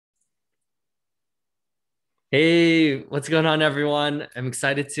Hey, what's going on, everyone? I'm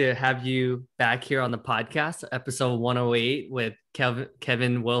excited to have you back here on the podcast, episode 108 with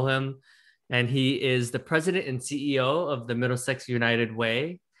Kevin Wilhelm. And he is the president and CEO of the Middlesex United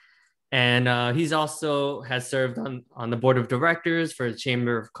Way. And he's also has served on the board of directors for the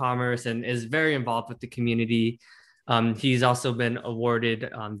Chamber of Commerce and is very involved with the community. He's also been awarded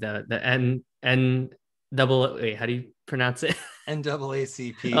the wait, how do you pronounce it?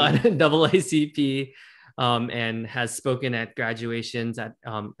 NAACP. NAACP, and has spoken at graduations at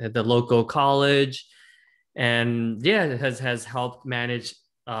the local college, and yeah, has helped manage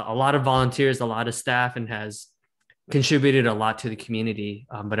a lot of volunteers, a lot of staff, and has contributed a lot to the community.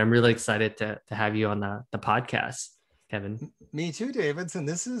 But I'm really excited to have you on the podcast, Kevin. Me too, Davidson.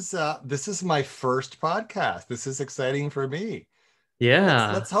 This is my first podcast. This is exciting for me.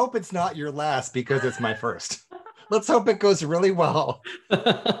 Yeah. Let's hope it's not your last because it's my first. Let's hope it goes really well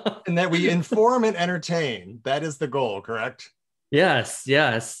and that we inform and entertain. That is the goal, correct? Yes,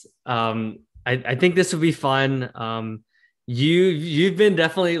 yes. I think this will be fun. You've been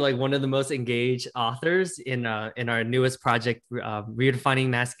definitely like one of the most engaged authors in our newest project, Redefining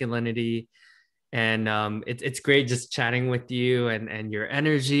Masculinity, and it's great just chatting with you and your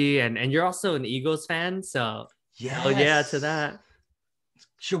energy, and you're also an Eagles fan, so hell yeah to Yes. that.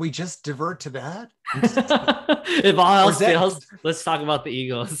 Should we just divert to that? If all Or else is that, fails, let's talk about the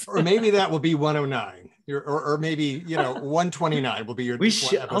Eagles. or maybe that will be 109, or maybe 129 will be your We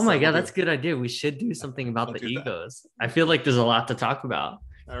should. Oh my episode. god, that's a good idea. We should do something about We'll the do that. Eagles. I feel like there's a lot to talk about.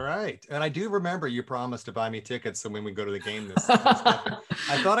 All right. And I do remember you promised to buy me tickets so when we go to the game this Thanksgiving.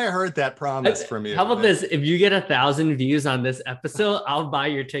 I thought I heard that promise from you. How about this? If you get 1,000 views on this episode, I'll buy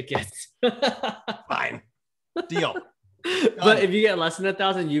your tickets. Fine. Deal. But if you get less than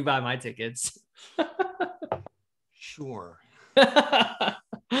 1,000, you buy my tickets. Sure. That's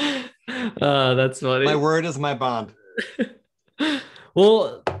funny. My word is my bond.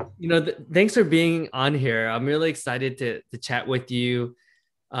 Well, thanks for being on here. I'm really excited to chat with you.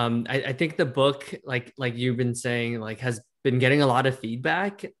 I think the book, like you've been saying, like has been getting a lot of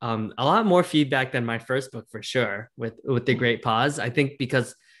feedback, a lot more feedback than my first book for sure, with The Great Pause. I think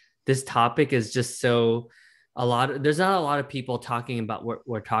because this topic is just so there's not a lot of people talking about what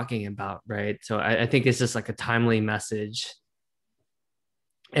we're talking about, right? So I think it's just like a timely message.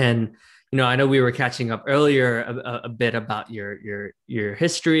 And I know we were catching up earlier a bit about your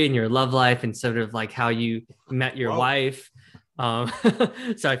history and your love life and sort of like how you met your Whoa. wife.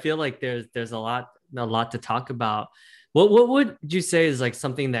 So I feel like there's a lot to talk about. What would you say is like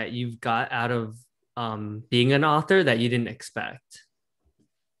something that you've got out of being an author that you didn't expect?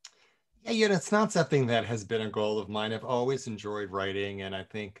 Yeah, it's not something that has been a goal of mine. I've always enjoyed writing, and I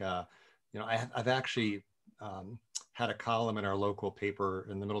think, I've actually had a column in our local paper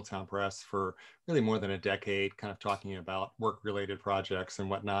in the Middletown Press for really more than a decade, kind of talking about work-related projects and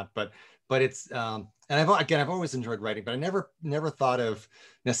whatnot. But it's and I've always enjoyed writing, but I never thought of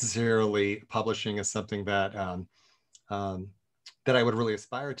necessarily publishing as something that that I would really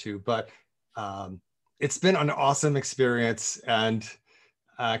aspire to. But it's been an awesome experience, and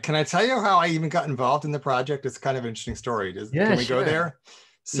can I tell you how I even got involved in the project? It's kind of an interesting story. Yeah, Can we sure. go there?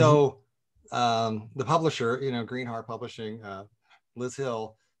 So the publisher, Greenheart Publishing, Liz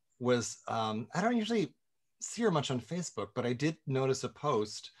Hill, was, I don't usually see her much on Facebook, but I did notice a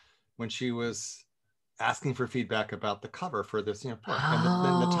post when she was asking for feedback about the cover for this, book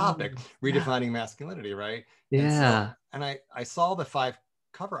and the topic, redefining masculinity, right? Yeah. And I saw the 5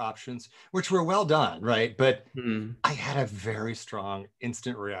 cover options, which were well done, right? But I had a very strong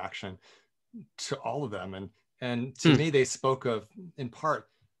instant reaction to all of them, and to me, they spoke of, in part,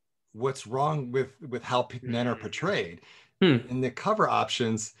 what's wrong with how men are portrayed. In the cover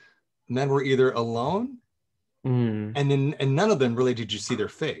options, men were either alone, and none of them really did you see their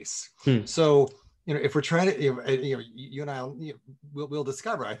face. So if we're trying to, you and I, we'll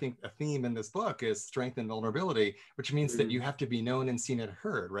discover, I think, a theme in this book is strength and vulnerability, which means that you have to be known and seen and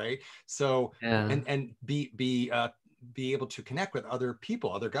heard, right? So and be able to connect with other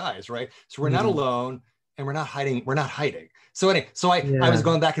people, other guys, right? So we're not alone, and we're not hiding. So anyway, I was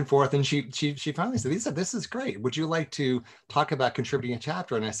going back and forth, and she finally said, Lisa, this is great. Would you like to talk about contributing a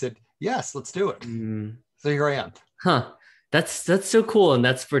chapter? And I said, yes, let's do it. So here I am. That's so cool, and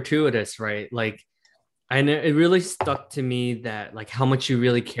that's fortuitous, right? Like, I know it really stuck to me that like how much you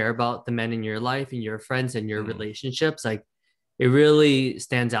really care about the men in your life and your friends and your relationships. Like, it really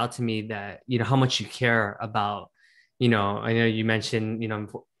stands out to me that how much you care about. I know you mentioned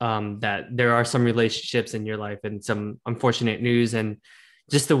that there are some relationships in your life and some unfortunate news, and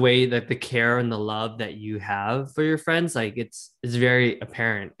just the way that the care and the love that you have for your friends, like it's very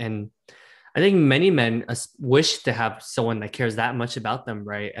apparent. And I think many men wish to have someone that cares that much about them,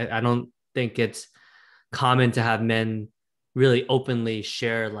 right? I don't think it's common to have men really openly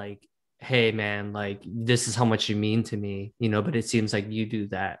share like, hey man, like this is how much you mean to me, you know, but it seems like you do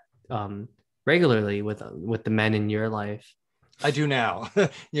that regularly with the men in your life. I do now.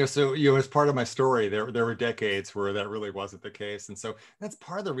 So as part of my story, there were decades where that really wasn't the case, and so that's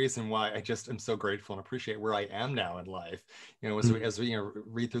part of the reason why I just am so grateful and appreciate where I am now in life. As we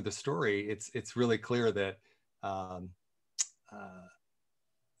read through the story, it's really clear that um, uh,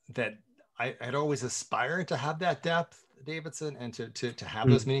 that I'd always aspired to have that depth, Davidson, and to have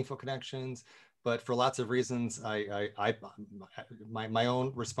those Mm, meaningful connections. But for lots of reasons, my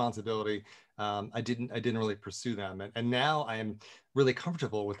own responsibility, I didn't really pursue them, and now I am really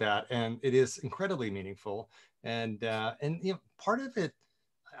comfortable with that, and it is incredibly meaningful. And part of it,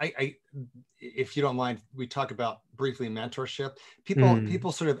 I if you don't mind, we talk about briefly mentorship. mm,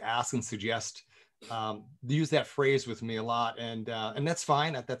 People sort of ask and suggest, use that phrase with me a lot, and that's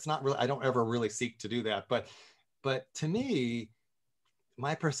fine. That's not really, I don't ever really seek to do that, but to me,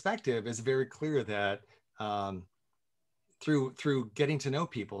 my perspective is very clear that um, through getting to know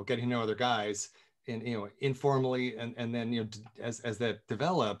people, getting to know other guys, and informally, and then as that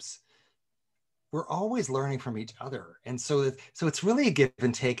develops, we're always learning from each other. And so it's really a give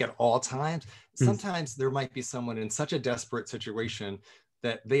and take at all times. mm, Sometimes there might be someone in such a desperate situation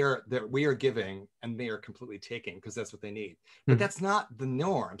that we are giving and they are completely taking because that's what they need. But mm, that's not the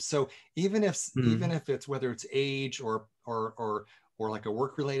norm. So even mm, if it's, whether it's age or like a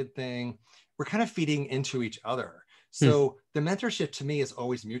work related thing, we're kind of feeding into each other. mm, So the mentorship to me is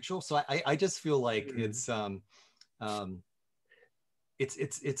always mutual. So I just feel like mm, um,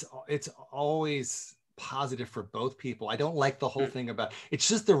 it's always positive for both people. I don't like the whole mm, thing about, it's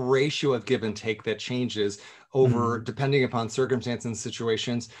just the ratio of give and take that changes over mm, depending upon circumstances and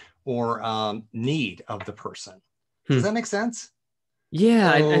situations, or need of the person. Does mm. that make sense?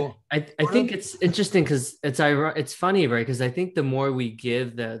 Yeah, So I sort think of. it's interesting because it's funny, right? Because I think the more we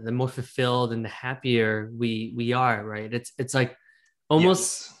give, the more fulfilled and the happier we are, right? It's like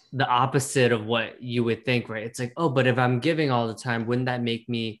almost Yes. the opposite of what you would think, right? It's like, oh, but if I'm giving all the time, wouldn't that make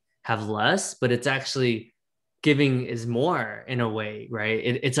me have less? But it's actually giving is more in a way, right?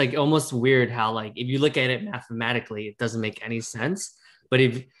 It's like almost weird how like if you look at it mathematically, it doesn't make any sense. But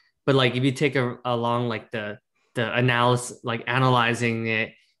like if you take along like the analysis, like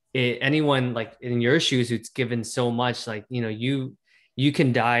analyzing anyone like in your shoes who's given so much, like you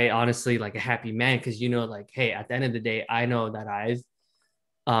can die honestly like a happy man because like, hey, at the end of the day, I know that I've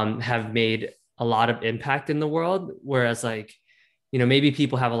have made a lot of impact in the world. Whereas like, maybe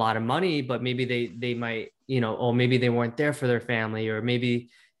people have a lot of money, but maybe they might, or maybe they weren't there for their family, or maybe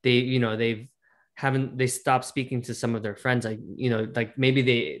they've haven't they stopped speaking to some of their friends, like like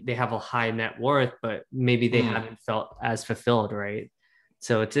maybe they have a high net worth, but maybe they Mm. haven't felt as fulfilled, right?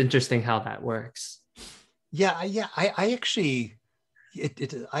 So it's interesting how that works. Yeah, I actually,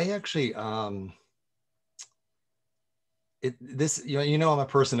 I actually, this, I'm a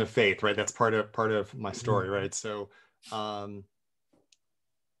person of faith, right? That's part of my story, Mm-hmm. right? So um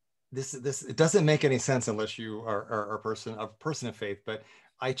this it doesn't make any sense unless you are a person of faith, but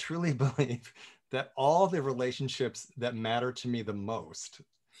I truly believe that all the relationships that matter to me the most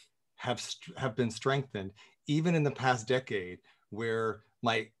have been strengthened, even in the past decade, where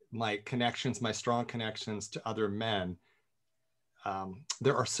my connections, my strong connections to other men,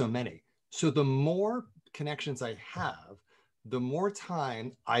 there are so many. So the more connections I have, the more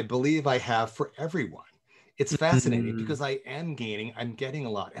time I believe I have for everyone. It's fascinating Mm-hmm. because I'm getting a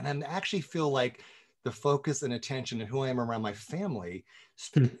lot. And I actually feel like the focus and attention and who I am around my family,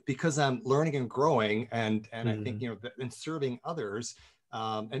 because I'm learning and growing, and I think, Mm-hmm. and serving others,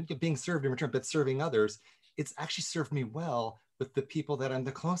 and being served in return, but serving others, it's actually served me well with the people that I'm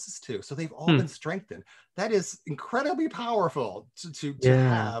the closest to. So they've all been strengthened. That is incredibly powerful to Yeah.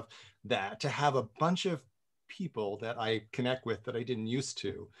 have that, to have a bunch of people that I connect with that I didn't used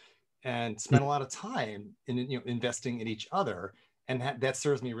to, and spend a lot of time in investing in each other. And that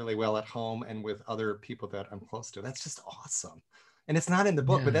serves me really well at home and with other people that I'm close to. That's just awesome. And it's not in the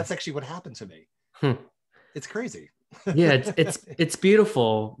book, but Yeah. that's actually what happened to me. It's crazy. Yeah, it's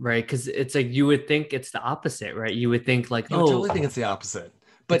beautiful, right? Because it's like you would think it's the opposite, right? You would think like, I oh, totally think it's the opposite.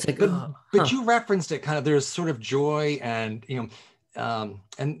 it's But like, but oh, but huh. you referenced it kind of. There's sort of joy, and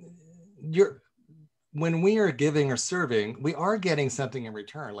and you're when we are giving or serving, we are getting something in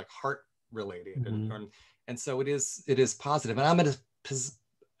return, like heart related, Mhm. and so it is positive. And I'm at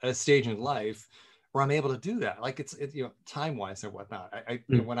a stage in life where I'm able to do that. Like it's time wise and whatnot.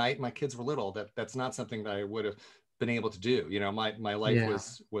 Mm. When my kids were little, that's not something that I would have been able to do. My life Yeah.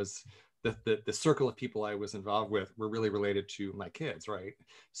 was the circle of people I was involved with were really related to my kids, right?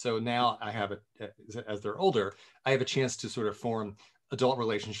 So now I have as they're older, I have a chance to sort of form adult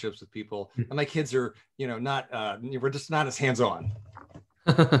relationships with people, and my kids are, not we're just not as hands-on.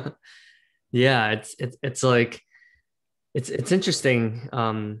 Yeah, it's like it's interesting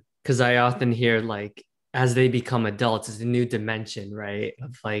because I often hear like as they become adults, it's a new dimension, right?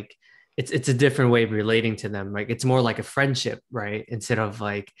 Of like it's a different way of relating to them. Like it's more like a friendship, right? Instead of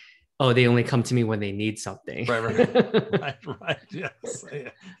like, oh, they only come to me when they need something. Right, right, right, right. Yes,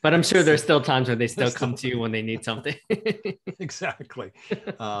 But I'm sure yes. there's still times when they They're still come still to you when they need something. exactly.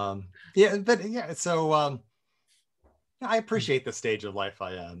 Yeah, but yeah, so I appreciate the stage of life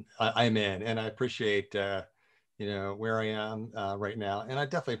I'm in, and I appreciate where I am right now, and I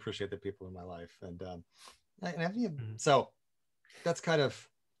definitely appreciate the people in my life, and so that's kind of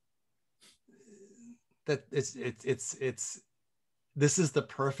that. It's this is the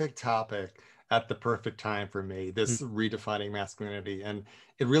perfect topic at the perfect time for me. This redefining masculinity, and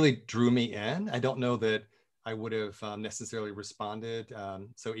it really drew me in. I don't know that I would have necessarily responded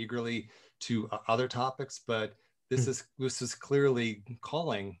so eagerly to other topics, but this is clearly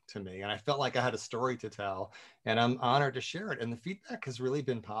calling to me, and I felt like I had a story to tell, and I'm honored to share it. And the feedback has really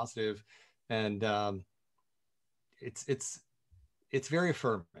been positive, and it's it's it's very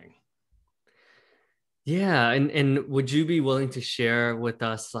affirming. Yeah, and would you be willing to share with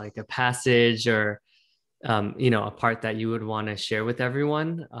us like a passage or a part that you would want to share with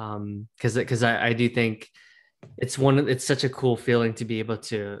everyone? Because I do think it's such a cool feeling to be able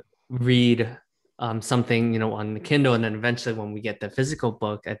to read something, on the Kindle, and then eventually when we get the physical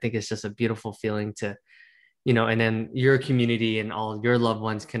book, I think it's just a beautiful feeling to, and then your community and all your loved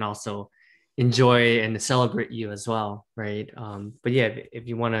ones can also enjoy and celebrate you as well, right? But yeah, if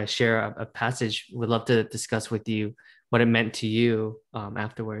you want to share a passage, we'd love to discuss with you what it meant to you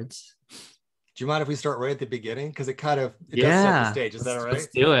afterwards. Do you mind if we start right at the beginning? Because it does set the Yeah, stage. Is that all let's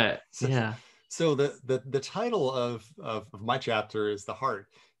right? do it. So, Yeah. so the title of my chapter is The Heart.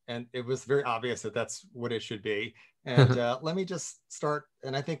 And it was very obvious that that's what it should be. And let me just start.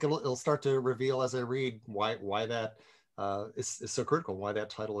 And I think it'll start to reveal as I read why that is so critical, why that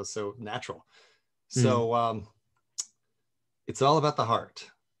title is so natural. Mm, So it's all about the heart,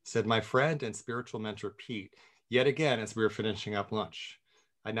 said my friend and spiritual mentor, Pete, yet again as we were finishing up lunch.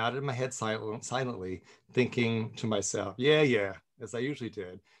 I nodded my head silently, thinking to myself, yeah, yeah, as I usually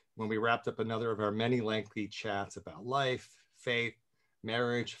did when we wrapped up another of our many lengthy chats about life, faith,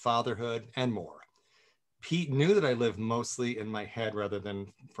 marriage, fatherhood, and more. Pete knew that I lived mostly in my head rather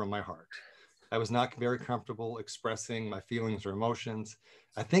than from my heart. I was not very comfortable expressing my feelings or emotions.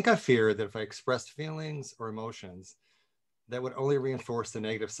 I think I feared that if I expressed feelings or emotions, that would only reinforce the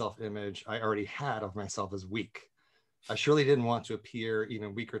negative self-image I already had of myself as weak. I surely didn't want to appear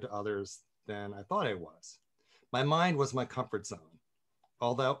even weaker to others than I thought I was. My mind was my comfort zone.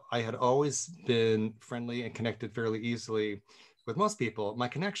 Although I had always been friendly and connected fairly easily with most people, my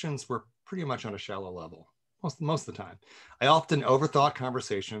connections were pretty much on a shallow level most of the time. I often overthought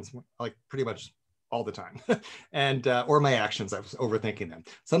conversations, like pretty much all the time, and or my actions. I was overthinking them.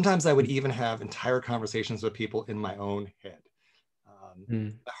 Sometimes I would even have entire conversations with people in my own head.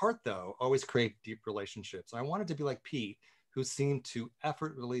 mm, The heart, though, always craved deep relationships. I wanted to be like Pete, who seemed to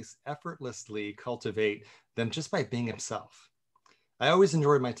effortlessly cultivate them just by being himself. I always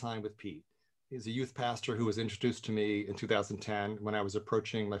enjoyed my time with Pete. He's a youth pastor who was introduced to me in 2010 when I was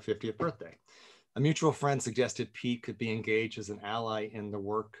approaching my 50th birthday. A mutual friend suggested Pete could be engaged as an ally in the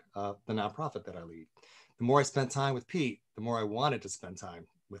work of the nonprofit that I lead. The more I spent time with Pete, the more I wanted to spend time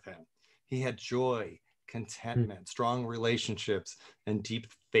with him. He had joy, mm, contentment, strong relationships, and deep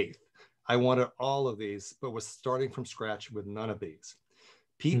faith. I wanted all of these, but was starting from scratch with none of these.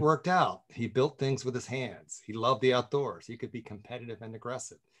 Pete mm, worked out. He built things with his hands. He loved the outdoors. He could be competitive and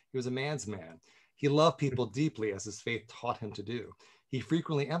aggressive. He was a man's man. He loved people deeply as his faith taught him to do. He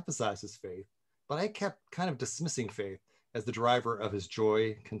frequently emphasized his faith, but I kept kind of dismissing faith as the driver of his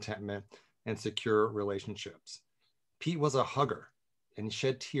joy, contentment, and secure relationships. Pete was a hugger and he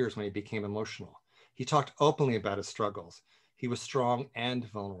shed tears when he became emotional. He talked openly about his struggles. He was strong and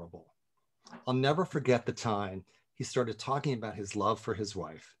vulnerable. I'll never forget the time he started talking about his love for his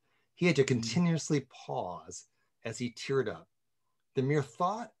wife. He had to mm, continuously pause as he teared up. The mere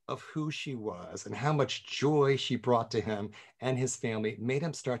thought of who she was and how much joy she brought to him and his family made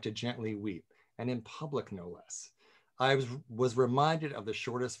him start to gently weep, and in public, no less. I was reminded of the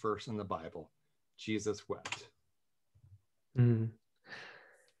shortest verse in the Bible: Jesus wept. mm.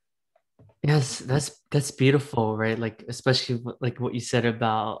 Yes, that's beautiful, right? Like especially like what you said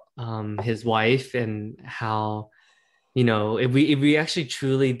about his wife and how if we actually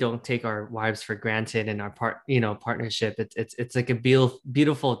truly don't take our wives for granted in our partnership, it's like a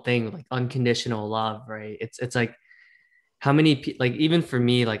beautiful thing, like unconditional love, right? It's like how many like even for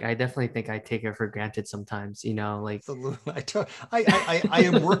me, like I definitely think I take her for granted sometimes, like Absolutely. I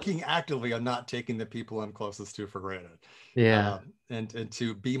am working actively on not taking the people I'm closest to for granted, yeah. and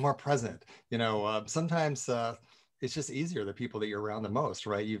to be more present. Sometimes it's just easier the people that you're around the most,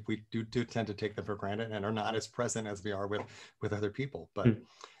 right? We do tend to take them for granted and are not as present as we are with other people. But Hmm.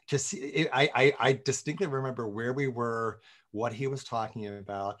 just I distinctly remember where we were, what he was talking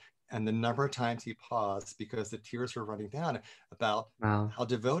about, and the number of times he paused because the tears were running down about Wow. how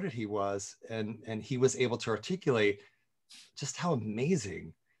devoted he was, and he was able to articulate just how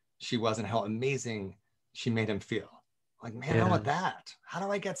amazing she was and how amazing she made him feel. Like, man, how Yeah. about that? How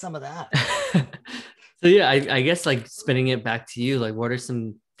do I get some of that? So yeah, I guess like spinning it back to you, like what are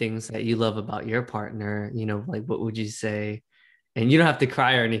some things that you love about your partner? Like what would you say? And you don't have to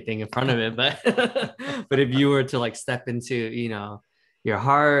cry or anything in front of it, but but if you were to like step into, your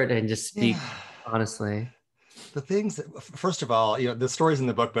heart and just Yeah. speak honestly. The things that, first of all, the stories in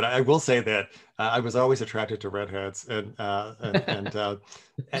the book, but I will say that I was always attracted to redheads, and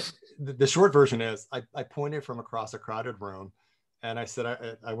the short version is I pointed from across a crowded room, and I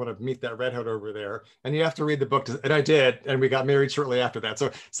said I want to meet that redhead over there, and you have to read the book, and I did, and we got married shortly after that. So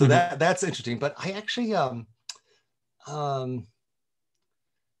Mhm. that's interesting. But I actually um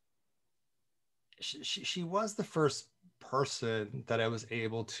she was the first person that I was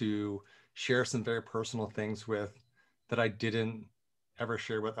able to share some very personal things with that I didn't ever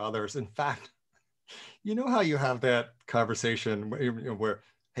share with others. In fact, you know how you have that conversation where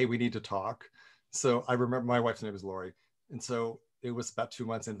hey, we need to talk. So I remember my wife's name is Lori, and so it was about 2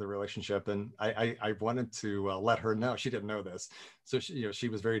 months into the relationship, and I wanted to let her know. She didn't know this, so she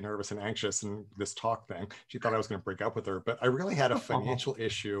was very nervous and anxious. And this talk thing, she thought I was going to break up with her, but I really had a Oh, financial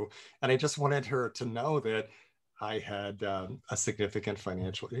issue, and I just wanted her to know that I had a significant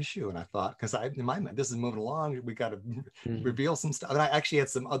financial issue. And I thought, because in my mind, this is moving along, we got to mm, reveal some stuff. And I actually had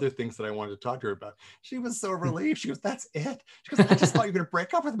some other things that I wanted to talk to her about. She was so mm. relieved. She goes, "That's it." She goes, "I just thought you were going to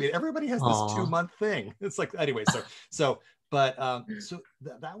break up with me. Everybody has this two Aw. month thing." It's like, anyway, that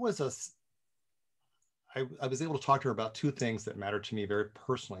was I was able to talk to her about two things that mattered to me very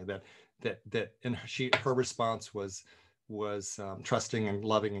personally. And her response was trusting and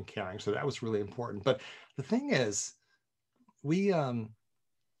loving and caring. So that was really important. But the thing is, we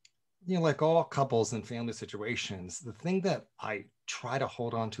like all couples and family situations, the thing that I try to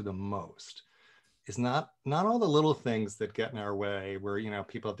hold on to the most is not all the little things that get in our way where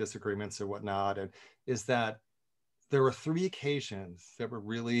people have disagreements or whatnot, and is that there were three occasions that were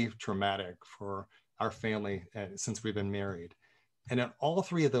really traumatic for our family since we've been married, and on all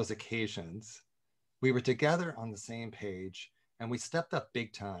three of those occasions we were together on the same page, and we stepped up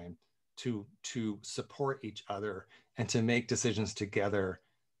big time to support each other and to make decisions together,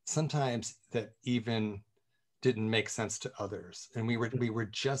 sometimes that even didn't make sense to others. And we were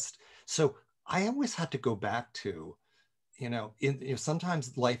just so I always had to go back to,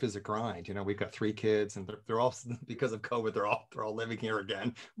 sometimes life is a grind. We've got three kids, and they're all because of COVID, they're all living here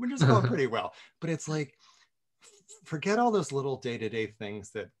again, which is going pretty well. But it's like, forget all those little day-to-day things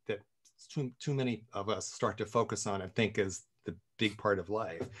that too many of us start to focus on and think is the big part of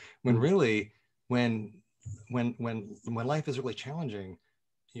life, when Mm. really, when when life is really challenging,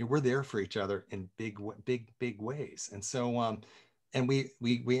 we're there for each other in big ways. And so and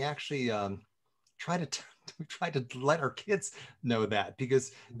we actually try to we try to let our kids know that,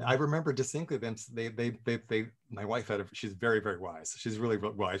 because I remember distinctly them. They my wife she's very, very wise. She's really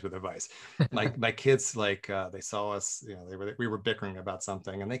wise with advice. My kids, like, they saw us, we were bickering about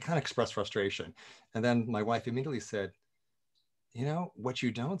something, and they kind of expressed frustration. And then my wife immediately said, what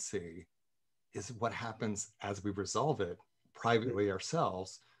you don't see is what happens as we resolve it privately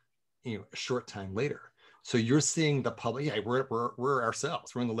ourselves, a short time later. So you're seeing the public, yeah, we're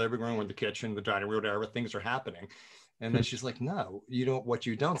ourselves. We're in the living room, we're in the kitchen, the dining room, whatever, things are happening. And then she's like, no, what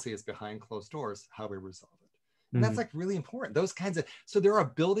you don't see is behind closed doors, how we resolve it. And that's Mm. like really important. Those kinds of, so there are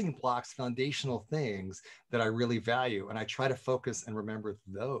building blocks, foundational things that I really value. And I try to focus and remember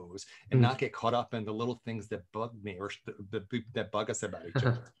those, and Mm. not get caught up in the little things that bug me, or that bug us about each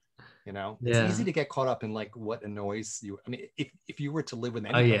other. It's easy Yeah. to get caught up in like what annoys you. I mean, if you were to live with Oh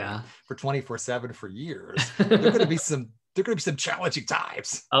anybody yeah. for 24/7 for years, there are going to be some challenging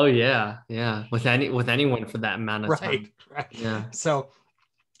times. Oh yeah. Yeah. With anyone for that amount of Right, time. right. Yeah. So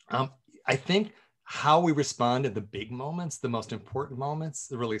um, I think how we respond in the big moments, the most important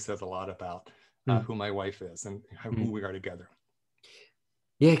moments, it really says a lot about Mm. who my wife is and who Mm. we are together.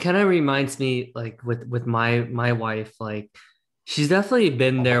 Yeah, it kind of reminds me like with my wife, like she's definitely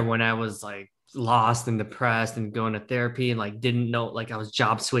been there when I was like lost and depressed and going to therapy and like didn't know, like I was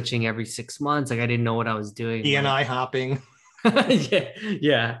job switching every 6 months, like I didn't know what I was doing. E and Like I hopping. yeah,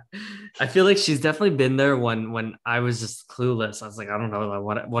 yeah. I feel like she's definitely been there when I was just clueless. I was like, I don't know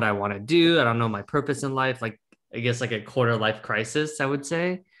like, what I want to do. I don't know my purpose in life. Like I guess like a quarter life crisis, I would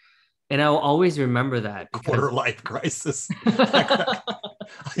say. And I'll always remember that Quarter because life crisis.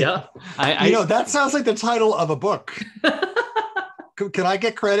 yeah, You know, I that sounds like the title of a book. Can I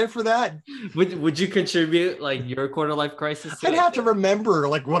get credit for that? would you contribute like your quarter life crisis to I'd it? have to remember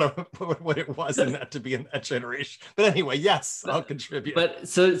like what it was in that to be in that generation. But anyway, yes, I'll contribute. But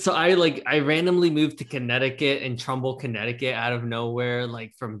so I randomly moved to Connecticut and Trumbull, Connecticut out of nowhere,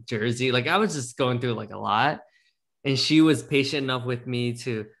 like from Jersey. Like I was just going through like a lot. And she was patient enough with me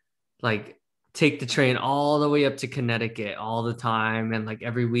to like take the train all the way up to Connecticut all the time and like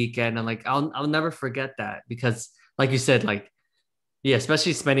every weekend. And like I'll never forget that because like you said, like yeah,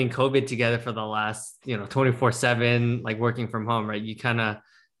 especially spending COVID together for the last, 24/7, like working from home, right? You kind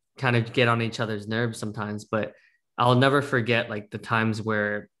of get on each other's nerves sometimes, but I'll never forget like the times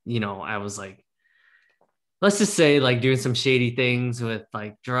where, I was like, let's just say like doing some shady things with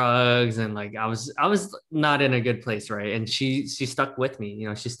like drugs and like I was not in a good place, right? And she stuck with me.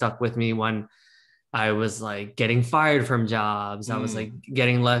 She stuck with me when I was like getting fired from jobs. I was like Mm.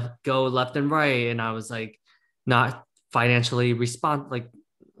 getting let go left and right, and I was like not financially like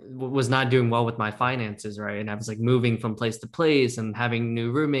was not doing well with my finances, right? And I was like moving from place to place and having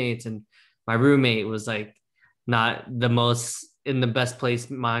new roommates, and my roommate was like not the most in the best place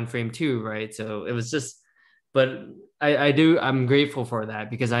mind frame too, right? So it was just, but I'm grateful for that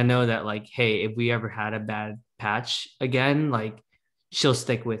because I know that like, hey, if we ever had a bad patch again, like she'll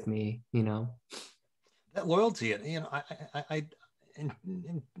stick with me. That loyalty, and I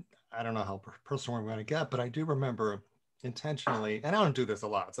don't know how personal I'm going to get, but I do remember intentionally, and I don't do this a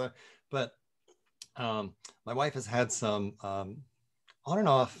lot, so, but my wife has had some on and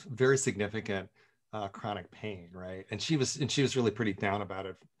off very significant chronic pain, right? And she was really pretty down about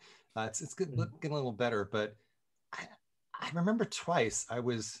it. It's getting a little better, but I, I remember twice I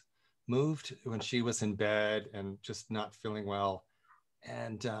was moved when she was in bed and just not feeling well,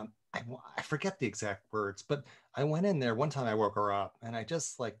 and I forget the exact words, but I went in there one time. I woke her up and I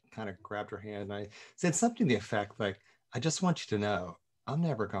just like kind of grabbed her hand and I said something to the effect like, "I just want you to know I'm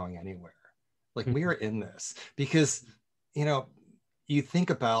never going anywhere. Like we are in this because you know." You think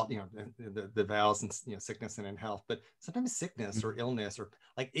about the vows and sickness and in health, but sometimes sickness or illness or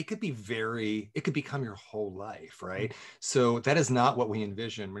like it could become your whole life, right? So that is not what we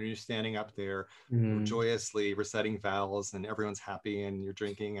envision when you're standing up there Mm. joyously reciting vows and everyone's happy and you're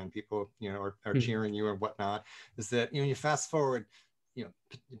drinking and people are cheering you and whatnot. Is that you fast forward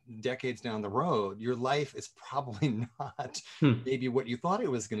decades down the road, your life is probably not Mm. maybe what you thought it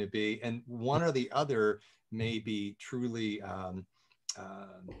was going to be, and one or the other may be truly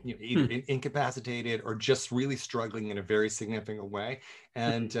either Mm. incapacitated or just really struggling in a very significant way.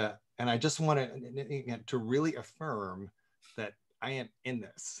 And I just want to really affirm that I am in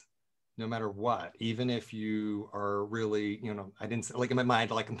this no matter what, even if you are really, I didn't say, like in my mind,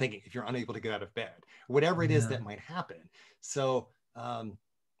 like I'm thinking, if you're unable to get out of bed, whatever it is Yeah. that might happen. So,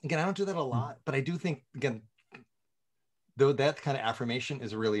 again, I don't do that a Mm. lot, but I do think, again, though that kind of affirmation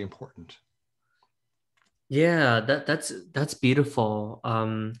is really important. Yeah, that's beautiful.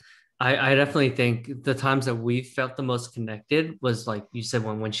 I definitely think the times that we felt the most connected was like you said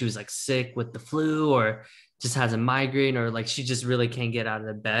when she was like sick with the flu or just has a migraine or like she just really can't get out of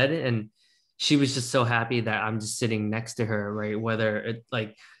the bed and she was just so happy that I'm just sitting next to her, right? Whether it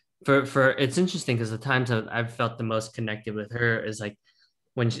like for it's interesting because the times that I've felt the most connected with her is like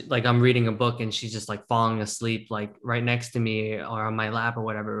when like I'm reading a book and she's just like falling asleep like right next to me or on my lap or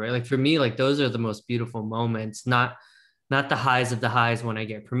whatever, right? Like for me, like those are the most beautiful moments, not the highs of the highs when I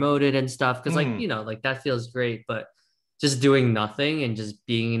get promoted and stuff. Cause like, Mm, like that feels great, but just doing nothing and just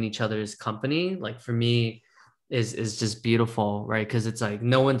being in each other's company, like for me is just beautiful, right? Cause it's like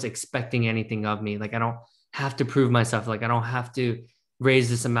no one's expecting anything of me. Like I don't have to prove myself. Like I don't have to raise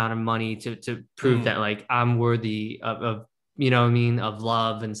this amount of money to prove that mm. like I'm worthy of you know what I mean, of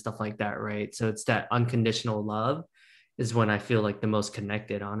love and stuff like that, right? So it's that unconditional love is when I feel like the most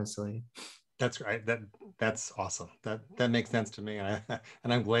connected, honestly. That's right. That's awesome. That makes sense to me, and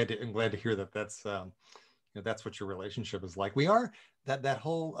I'm glad to hear that. That's what your relationship is like. We are that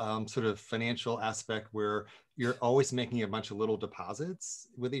whole sort of financial aspect where you're always making a bunch of little deposits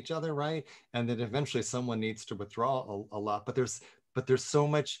with each other, right? And then eventually someone needs to withdraw a lot. But but there's so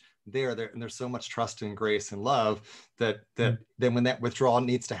much there, and there's so much trust and grace and love that then when that withdrawal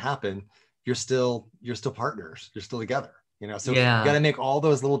needs to happen, you're still partners, you're still together. So you got Yeah. to make all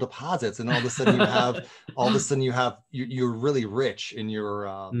those little deposits, and all of a sudden you're really rich in your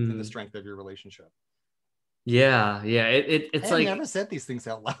in the strength of your relationship. Yeah. Yeah. I It's have like, never said these things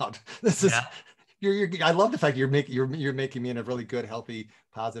out loud. This is yeah. I love the fact you're making me in a really good, healthy,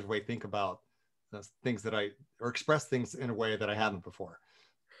 positive way think about things that or express things in a way that I haven't before.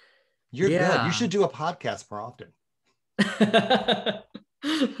 You're good. You Yeah. should do a podcast more often.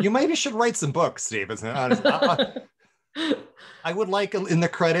 You maybe should write some books, Steve. I would like in the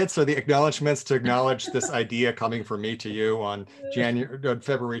credits or the acknowledgments to acknowledge this idea coming from me to you on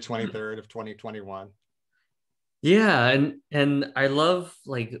February 23rd of 2021. Yeah, and I love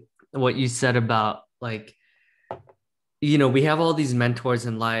like what you said about like, we have all these mentors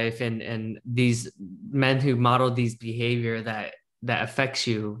in life, and these men who model these behavior that affects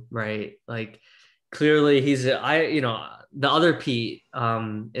you, right? Like clearly the other Pete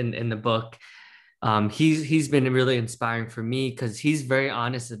in the book, he's been really inspiring for me because he's very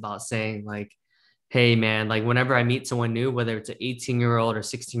honest about saying like, hey man, like whenever I meet someone new, whether it's an 18-year-old or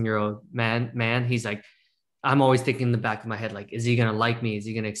 16-year-old man, he's like, I'm always thinking in the back of my head, like, is he gonna like me? Is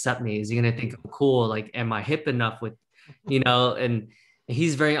he gonna accept me? Is he gonna think I'm cool? Like, am I hip enough with, and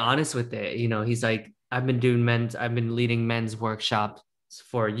he's very honest with it. He's like, I've been leading men's workshops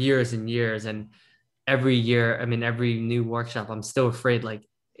for years and years. And every year, I mean, every new workshop, I'm still afraid, like,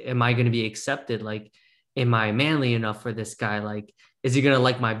 am I gonna be accepted? Like, am I manly enough for this guy? Like, is he gonna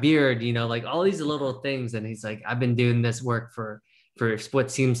like my beard? Like all these little things. And he's like, I've been doing this work for what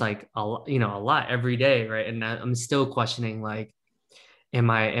seems like a lot every day, right? And I'm still questioning, like,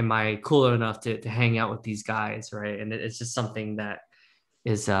 am I cool enough to hang out with these guys, right? And it's just something that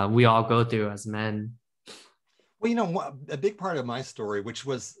is we all go through as men. Well, a big part of my story, which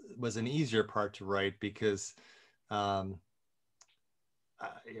was an easier part to write because um,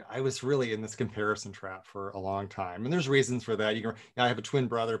 I was really in this comparison trap for a long time, and there's reasons for that. I have a twin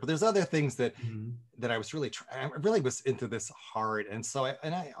brother, but there's other things that I was I really was into this hard, and so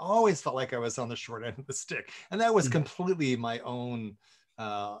I always felt like I was on the short end of the stick, and that was completely my own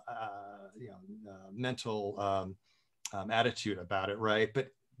mental attitude about it, right? But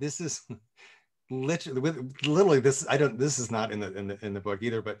this is literally this. This is not in the book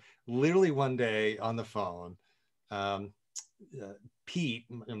either, but literally one day on the phone. Pete,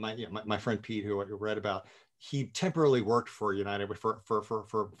 my friend Pete, who I read about, he temporarily worked for United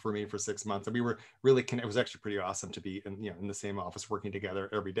for me for 6 months, and we were really it was actually pretty awesome to be in the same office working together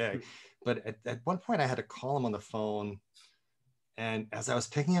every day. But at one point, I had to call him on the phone, and as I was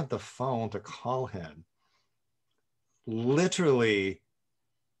picking up the phone to call him, literally,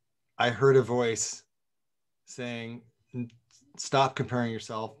 I heard a voice saying, stop comparing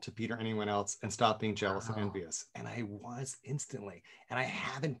yourself to Peter or anyone else, and stop being jealous and envious. And I was instantly, and I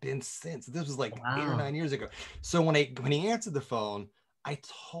haven't been since. This was like 8 or 9 years ago. So when he answered the phone, I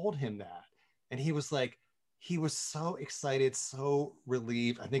told him that, and he was so excited, so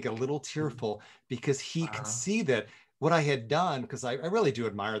relieved, I think a little tearful, because he could see that what I had done, because I really do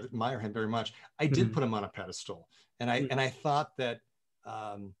admire him very much. I did put him on a pedestal, and I thought that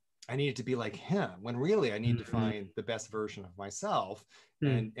I needed to be like him, when really I need to find the best version of myself.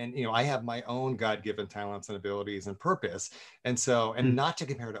 And I have my own God-given talents and abilities and purpose. And so, and not to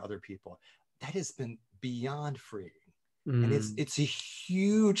compare to other people. That has been beyond freeing. And it's a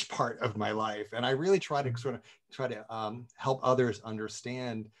huge part of my life. And I really try to help others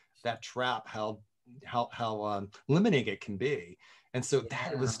understand that trap, how limiting it can be. And so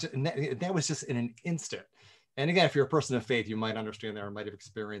that was just in an instant. And again, if you're a person of faith, you might understand that or might have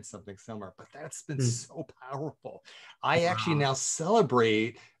experienced something similar, but that's been so powerful. I actually now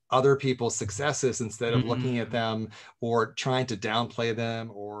celebrate other people's successes instead of looking at them or trying to downplay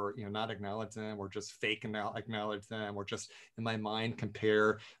them, or not acknowledge them, or just fake and acknowledge them, or just in my mind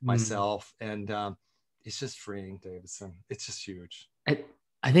compare myself. And it's just freeing, Davidson. It's just huge.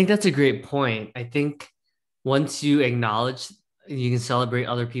 I think that's a great point. I think once you acknowledge, you can celebrate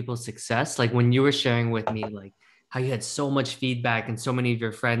other people's success. Like when you were sharing with me, like how you had so much feedback and so many of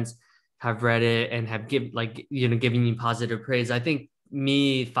your friends have read it and have giving you positive praise. I think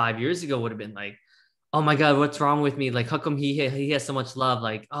me 5 years ago would have been like, oh my God, what's wrong with me? Like, how come he has so much love?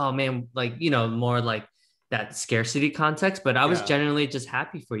 Like, oh man, like, more like that scarcity context. But I was genuinely just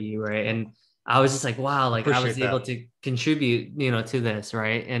happy for you, right? And I was just like, wow, like I was able to contribute, to this,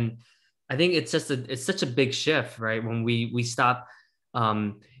 right? And I think it's such a big shift, right? When we stop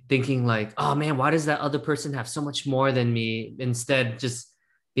thinking like, oh man, why does that other person have so much more than me? Instead, just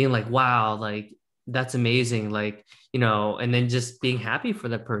being like, wow, like that's amazing. Like, you know, and then just being happy for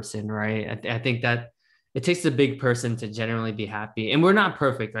the person, right? I think that it takes a big person to generally be happy. And we're not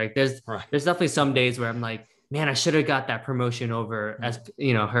perfect, right? Right. There's definitely some days where I'm like, man, I should have got that promotion over as,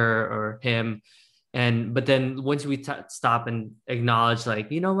 you know, her or him. And but then once we stop and acknowledge,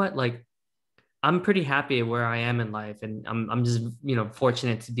 like, you know what, like I'm pretty happy where I am in life, and I'm just, you know,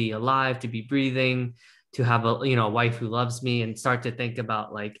 fortunate to be alive, to be breathing, to have a, you know, a wife who loves me, and start to think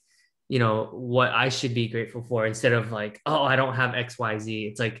about like, you know, what I should be grateful for instead of like, oh, I don't have XYZ.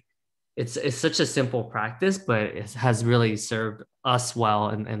 It's like it's such a simple practice, but it has really served us well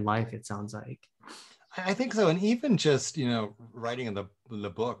in life, it sounds like. I think so. And even just, writing in the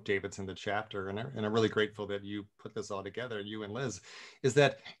book, David's in the chapter, and I'm really grateful that you put this all together, you and Liz, is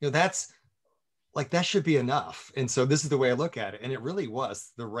that, that's like, that should be enough. And so this is the way I look at it. And it really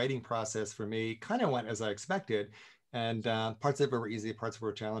was. The writing process for me kind of went as I expected. And parts of it were easy, parts of it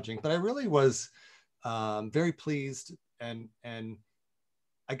were challenging, but I really was very pleased, and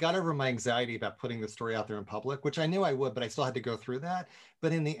I got over my anxiety about putting the story out there in public, which I knew I would, but I still had to go through that.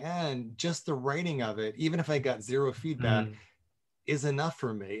 But in the end, just the writing of it, even if I got zero feedback, Mm. is enough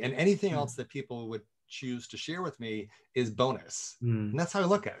for me. And anything Mm. else that people would choose to share with me is bonus. And Mm. that's how I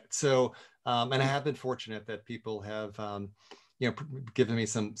look at it. So, and I have been fortunate that people have, given me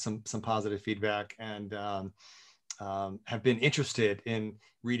some positive feedback, and have been interested in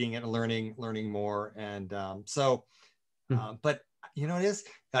reading it and learning more. And but it is,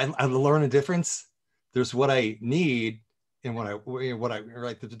 I learn a difference. There's what I need and what I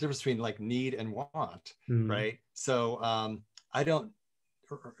right. There's a difference between like need and want, Mm. right? So I don't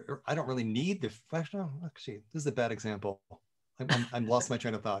I don't really need the actually, this is a bad example. I'm lost my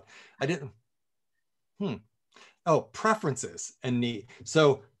train of thought. I didn't. Oh, preferences and need.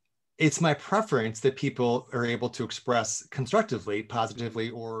 So it's my preference that people are able to express constructively, positively,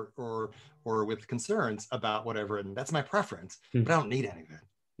 or with concerns about whatever, and that's my preference. But I Mm. don't need any of it,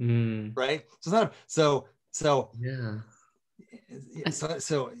 Mm. right? So it's not so Yeah.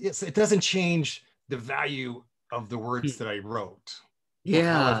 so yes, it doesn't change the value of the words that I wrote or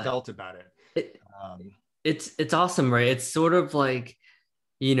how I Yeah. felt about it. It, Um, it's awesome, right? It's sort of like,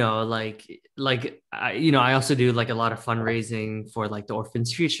 you know, I also do like a lot of fundraising for like the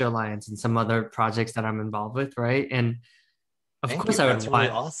Orphans Future Alliance and some other projects that I'm involved with, right? And of Thank course you. I would That's really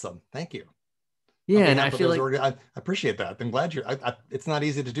want, awesome. Thank you. On yeah, and I behalf of feel those like, I appreciate that. I'm glad it's not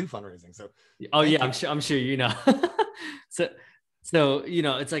easy to do fundraising. So oh yeah, thank you. I'm sure you know. So you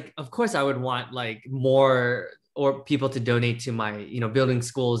know, it's like of course I would want like more or people to donate to my, you know, building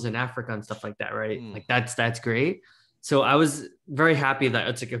schools in Africa and stuff like that, right? Mm. Like that's great. So I was very happy that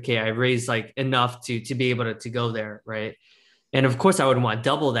it's like, okay, I raised like enough to be able to go there, right? And of course I would want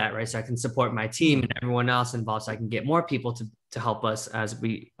double that, right? So I can support my team Mm. and everyone else involved, so I can get more people to help us as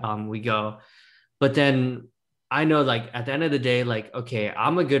we go. But then I know like at the end of the day, like, okay,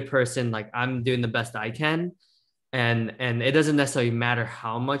 I'm a good person, like I'm doing the best I can. And it doesn't necessarily matter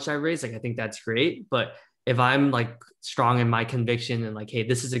how much I raise. Like I think that's great. But if I'm like strong in my conviction and like, hey,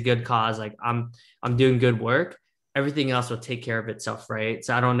 this is a good cause, like I'm doing good work, everything else will take care of itself, right?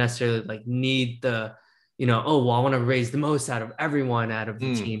 So I don't necessarily like need the, you know, oh well, I want to raise the most out of everyone out of the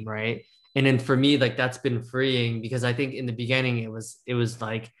Mm. team, right? And then for me, like that's been freeing because I think in the beginning it was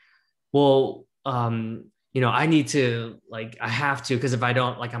like, well, you know, I need to like I have to because if I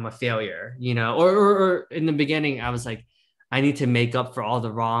don't, like I'm a failure, you know. Or in the beginning, I was like, I need to make up for all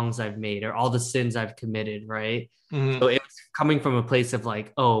the wrongs I've made or all the sins I've committed, right? Mm. So it was coming from a place of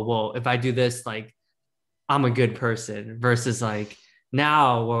like, oh, well, if I do this, like I'm a good person versus like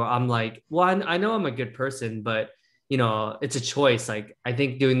now where I'm like, well, I know I'm a good person, but you know, it's a choice. Like I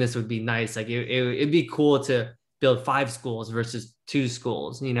think doing this would be nice. Like it'd be cool to build 5 schools versus 2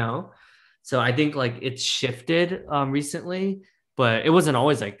 schools, you know? So I think like it's shifted recently, but it wasn't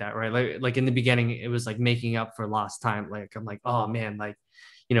always like that, right? Like in the beginning, it was like making up for lost time. Like I'm like, oh man, like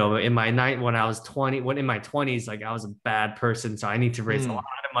you know, in my night when I was 20, when in my 20s, like I was a bad person. So I need to raise a lot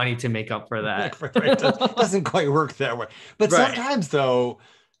Mm. of money to make up for that. Right. Doesn't quite work that way. But Right. sometimes though,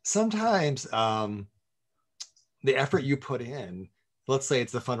 sometimes the effort you put in, let's say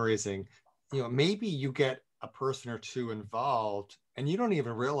it's the fundraising, maybe you get a person or two involved and you don't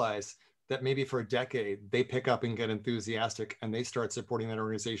even realize that maybe for a decade they pick up and get enthusiastic and they start supporting that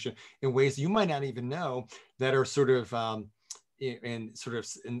organization in ways you might not even know, that are sort of in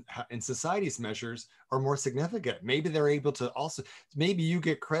society's measures are more significant. Maybe they're able to also, maybe you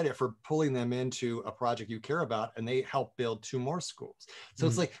get credit for pulling them into a project you care about and they help build 2 more schools. So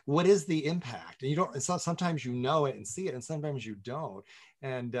it's Mm. like, what is the impact? And you don't, sometimes you know it and see it and sometimes you don't.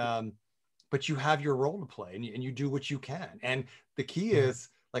 And but you have your role to play, and you do what you can. And the key is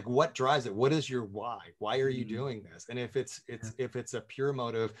Like, what drives it? What is your why? Why are you Mm. doing this? And if it's a pure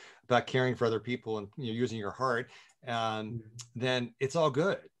motive about caring for other people and, you know, using your heart, Mm. then it's all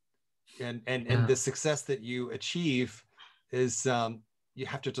good. And Yeah. the success that you achieve is, you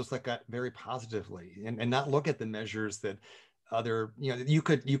have to just look at very positively, and not look at the measures that other, you know,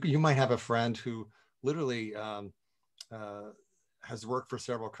 you might have a friend who literally, uh, has worked for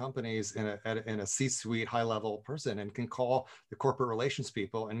several companies in a C-suite high level person, and can call the corporate relations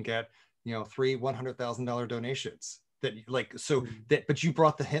people and get, you know, three $100,000 donations that, like, so Mm. that, but you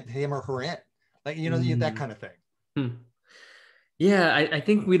brought him or her in, like, you know, that Mm. kind of thing. Hmm. Yeah, I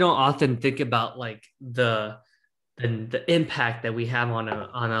think we don't often think about like the impact that we have on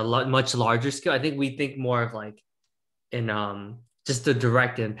a much larger scale. I think we think more of like in just the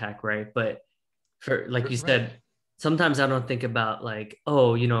direct impact, right? But for like you Right. said, sometimes I don't think about like,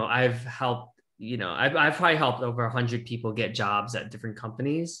 oh, you know, I've helped, you know, I've probably helped over 100 people get jobs at different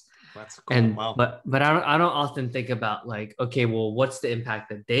companies. That's cool. And Wow. but I don't often think about like, okay, well, what's the impact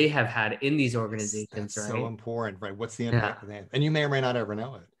that they have had in these That's organizations, so right? important, right? What's the impact Yeah. of that? And you may or may not ever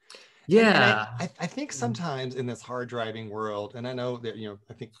know it. And Yeah. I think sometimes in this hard driving world, and I know that, you know,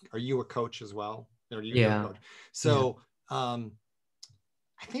 I think, are you a coach as well? Or you're a Yeah. coach. Yeah. So,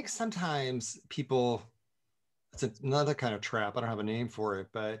 I think sometimes people, it's another kind of trap. I don't have a name for it,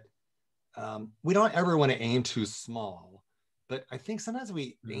 but, we don't ever want to aim too small. But I think sometimes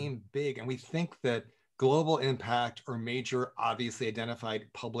we Mm. aim big, and we think that global impact or major, obviously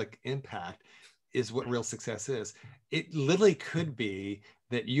identified public impact is what real success is. It literally could be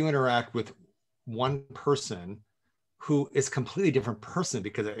that you interact with one person who is a completely different person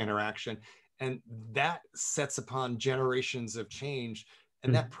because of interaction, and that sets upon generations of change.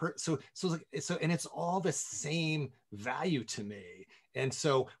 And Mm. and it's all the same value to me. And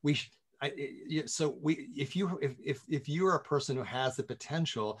so if you're a person who has the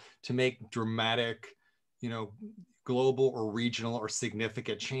potential to make dramatic, you know, global or regional or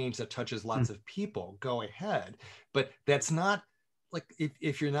significant change that touches Mm. lots of people, go ahead. But that's not, like,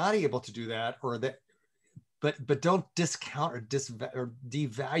 if you're not able to do that, or that, but don't discount or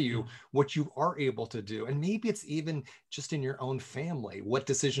devalue Mm. what you are able to do. And maybe it's even just in your own family, what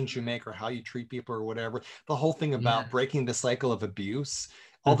decisions you make or how you treat people or whatever. The whole thing Yeah. about breaking the cycle of abuse,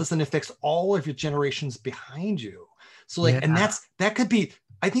 all of a Mm. sudden affects all of your generations behind you. So, like, and Yeah. that could be,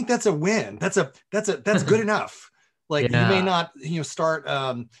 I think that's a win. That's good enough. Like, you may Yeah. not, you know, start,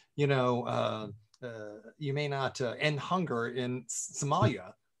 you may not end hunger in Mm.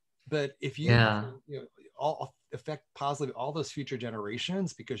 Somalia, but if you, Yeah. you know, all affect positively all those future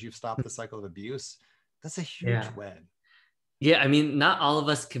generations because you've stopped the cycle of abuse, that's a huge Yeah. win. Yeah, I mean, not all of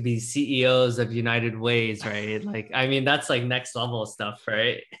us could be CEOs of United Ways, right? Like, I mean, that's like next level stuff,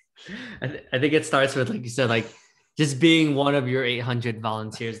 right? I think it starts with, like you said, like just being one of your 800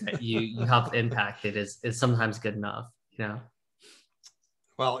 volunteers that you helped impacted is sometimes good enough, you know?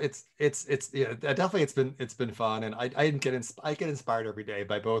 Well, it's yeah, definitely it's been fun, and I get inspired every day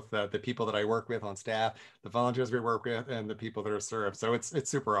by both the people that I work with on staff, the volunteers we work with, and the people that are served. So it's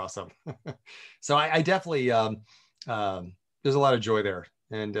super awesome. So I definitely, there's a lot of joy there,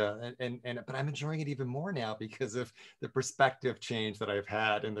 and but I'm enjoying it even more now because of the perspective change that I've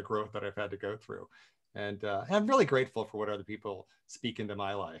had and the growth that I've had to go through, and I'm really grateful for what other people speak into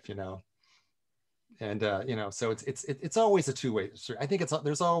my life. You know, and you know, so it's always a two-way street. I think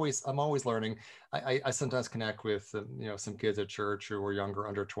I'm always learning. I sometimes connect with, you know, some kids at church who are younger,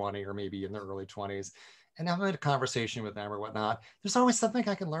 under 20, or maybe in their early 20s, and I'm in a conversation with them or whatnot. There's always something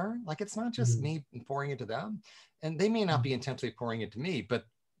I can learn. Like, it's not just Mhm. me pouring into them, and they may not be intentionally pouring into me, but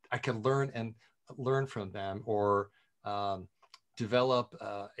I can learn from them, or um, develop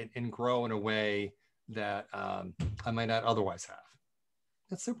and grow in a way that I might not otherwise have.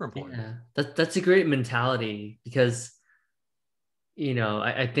 That's super important. Yeah, that's a great mentality because, you know,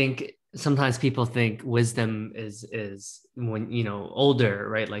 I think sometimes people think wisdom is when, you know, older,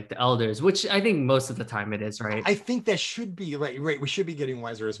 right? Like the elders, which I think most of the time it is, right? I think that should be right. Right. We should be getting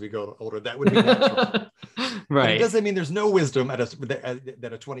wiser as we go older. That would be natural. But it Right. doesn't mean there's no wisdom that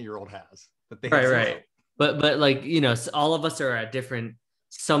a 20-year-old has, that they have Right, right. zero. But like, you know, all of us are at different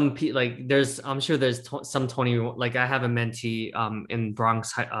like there's I'm sure there's some 20, like I have a mentee in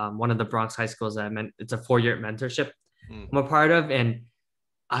Bronx one of the Bronx high schools that I meant it's a 4-year mentorship Mm. I'm a part of, and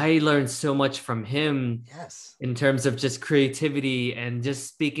I learned so much from him Yes. in terms of just creativity and just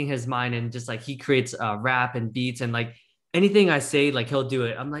speaking his mind, and just like he creates rap and beats, and like anything I say, like he'll do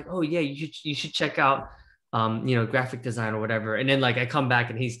it. I'm like, oh yeah, you should check out you know, graphic design or whatever. And then like I come back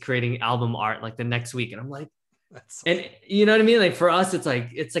and he's creating album art like the next week. And I'm like, That's so and cool. you know what I mean? Like for us, it's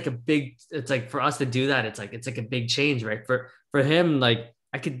like a big, it's like for us to do that, it's like a big change, right? For him, like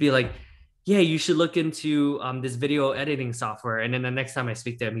I could be like, yeah, you should look into this video editing software. And then the next time I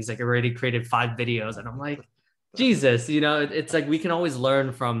speak to him, he's like already created 5 videos. And I'm like, Jesus, it's like we can always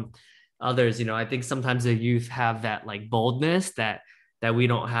learn from others. I think sometimes the youth have that like boldness that we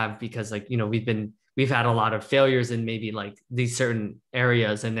don't have because like, we've had a lot of failures in maybe like these certain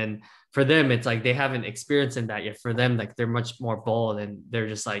areas. And then for them, it's like they haven't experienced in that yet. For them, like they're much more bold and they're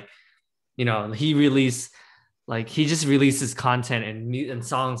just like, he just releases content and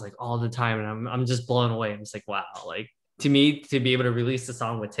songs like all the time. And I'm just blown away. I'm just like, wow, like to me, to be able to release a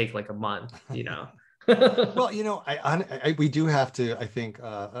song would take like a month. Well, we do have to, I think,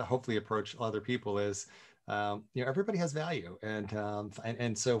 hopefully approach other people as, everybody has value.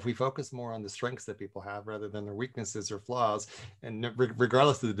 And so if we focus more on the strengths that people have rather than their weaknesses or flaws, and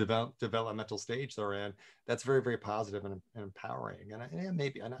regardless of the developmental stage they're in, that's very, very positive and empowering.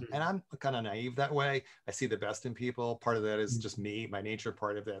 And I'm kind of naive that way. I see the best in people. Part of that is just me, my nature.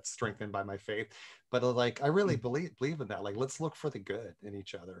 Part of that's strengthened by my faith. But like, I really believe in that. Like, let's look for the good in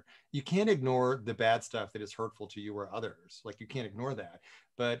each other. You can't ignore the bad stuff that is hurtful to you or others. Like, you can't ignore that.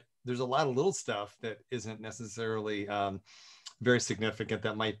 But there's a lot of little stuff that isn't necessarily very significant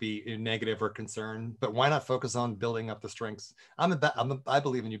that might be negative or concern. But why not focus on building up the strengths? I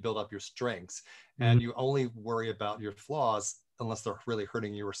believe in you build up your strengths, and you only worry about your flaws unless they're really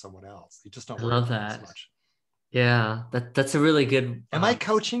hurting you or someone else. You just don't I worry love about them that. as much. Yeah, that's a really good. Am I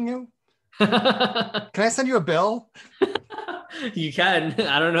coaching you? Can I send you a bill? You can.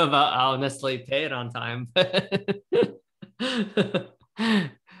 I don't know about I'll necessarily pay it on time.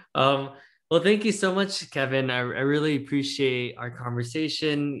 Well, thank you so much, Kevin. I really appreciate our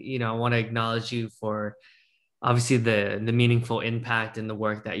conversation. I want to acknowledge you for obviously the meaningful impact and the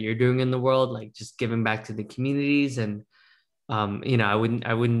work that you're doing in the world, like just giving back to the communities. And I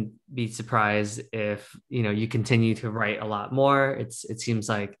wouldn't be surprised if you continue to write a lot more. It seems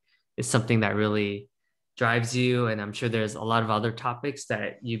like it's something that really drives you, and I'm sure there's a lot of other topics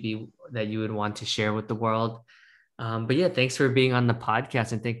that you would want to share with the world. But yeah, thanks for being on the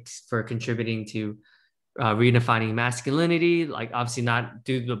podcast, and thanks for contributing to redefining masculinity. Like obviously not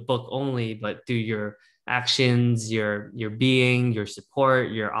do the book only, but do your actions, your being, your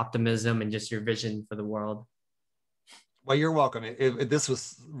support, your optimism, and just your vision for the world. Well, you're welcome. This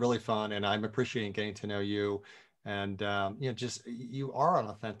was really fun, and I'm appreciating getting to know you. And just you are an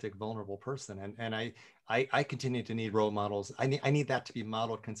authentic, vulnerable person, and I continue to need role models. I need that to be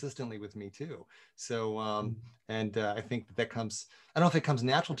modeled consistently with me too. So I think that comes. I don't know if it comes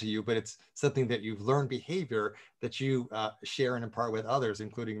natural to you, but it's something that you've learned behavior that you share and impart with others,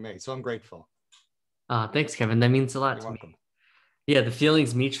 including me. So I'm grateful. Thanks, Kevin. That means a lot You're to welcome. me. Yeah, the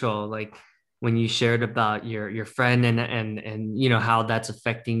feeling's mutual. Like when you shared about your friend and how that's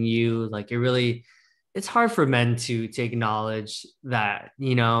affecting you, like it's hard for men to acknowledge that,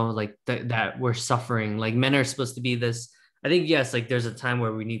 like that we're suffering. Like men are supposed to be this. I think yes, like there's a time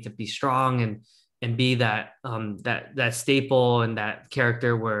where we need to be strong and be that staple and that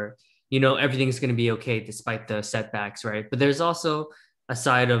character where everything's going to be okay despite the setbacks, right? But there's also a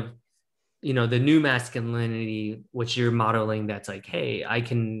side of the new masculinity which you're modeling that's like, hey, I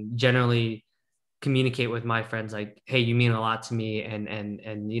can generally communicate with my friends like, hey, you mean a lot to me, and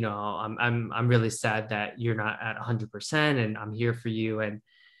I'm really sad that you're not at 100%, and I'm here for you, and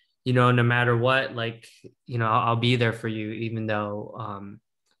no matter what, like I'll be there for you, even though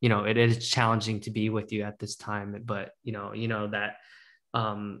it is challenging to be with you at this time, but that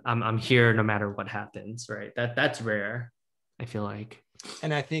I'm here no matter what happens, right? That's rare, I feel like.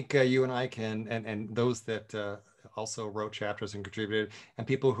 And I think you and I can, and those that also wrote chapters and contributed, and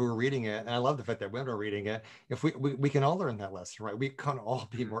people who are reading it, and I love the fact that women are reading it. If we can all learn that lesson, right? We can all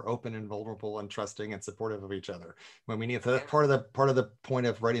be more open and vulnerable and trusting and supportive of each other when we need. So that's part of the point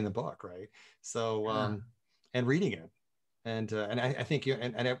of writing the book, right? So and reading it, and I think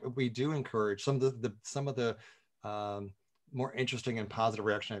we do encourage some of the more interesting and positive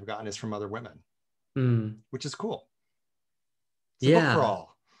reaction I've gotten is from other women, which is cool. It's a book for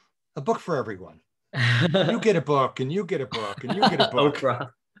all, a book for everyone. You get a book, and you get a book, and you get a book. Oprah.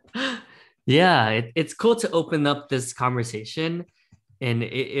 Yeah, it's cool to open up this conversation, and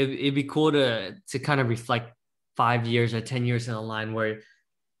it'd be cool to kind of reflect 5 years or 10 years in the line where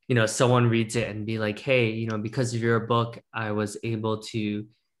someone reads it and be like, hey, because of your book, I was able to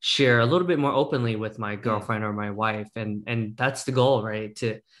share a little bit more openly with my girlfriend or my wife, and that's the goal, right?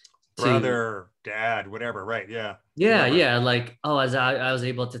 Brother, dad, whatever, right? Yeah. Yeah. Like, oh, as I was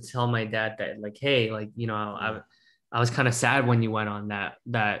able to tell my dad that, like, hey, like, I was kind of sad when you went on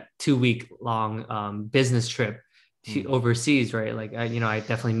that 2-week long business trip overseas, right? Like, I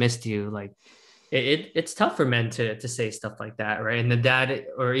definitely missed you. Like, it's tough for men to say stuff like that, right? And the dad,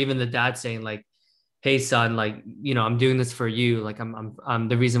 or even the dad saying like, hey son, like, I'm doing this for you. Like I'm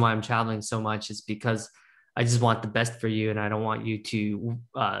the reason why I'm traveling so much is because I just want the best for you, and I don't want you to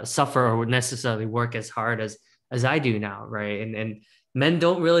suffer or necessarily work as hard as I do now, right? And men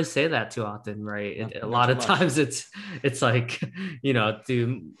don't really say that too often, right? A Not lot too of much. times it's like,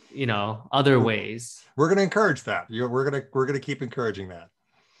 through other we're, ways. we're going to encourage that. We're going to keep encouraging that.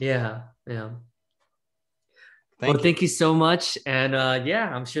 Yeah, yeah. Well, Thank you. thank you so much. And yeah,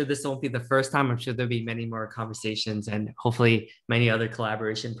 I'm sure this won't be the first time. I'm sure there'll be many more conversations and hopefully many other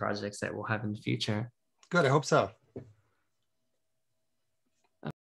collaboration projects that we'll have in the future. Good. I hope so.